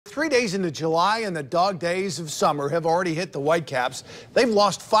3 days into July and the dog days of summer have already hit the Whitecaps. They've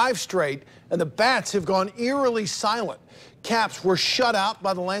lost 5 straight and the Bats have gone eerily silent. Caps were shut out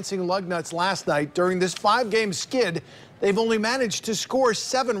by the Lansing Lugnuts last night. During this 5-game skid, they've only managed to score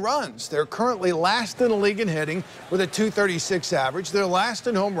 7 runs. They're currently last in the league in hitting with a .236 average. They're last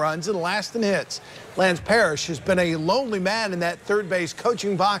in home runs and last in hits. Lance Parrish has been a lonely man in that third base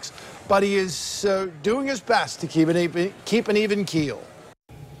coaching box, but he is doing his best to keep an even keel.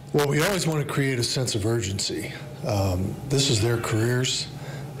 Well, we always want to create a sense of urgency. This is their careers.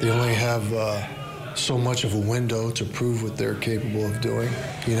 They only have so much of a window to prove what they're capable of doing.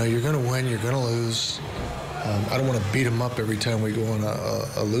 You know, you're going to win, you're going to lose. I don't want to beat them up every time we go on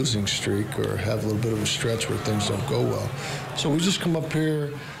a losing streak or have a little bit of a stretch where things don't go well. So we just come up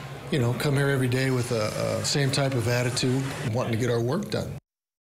here, you know, come here every day with a same type of attitude, wanting to get our work done.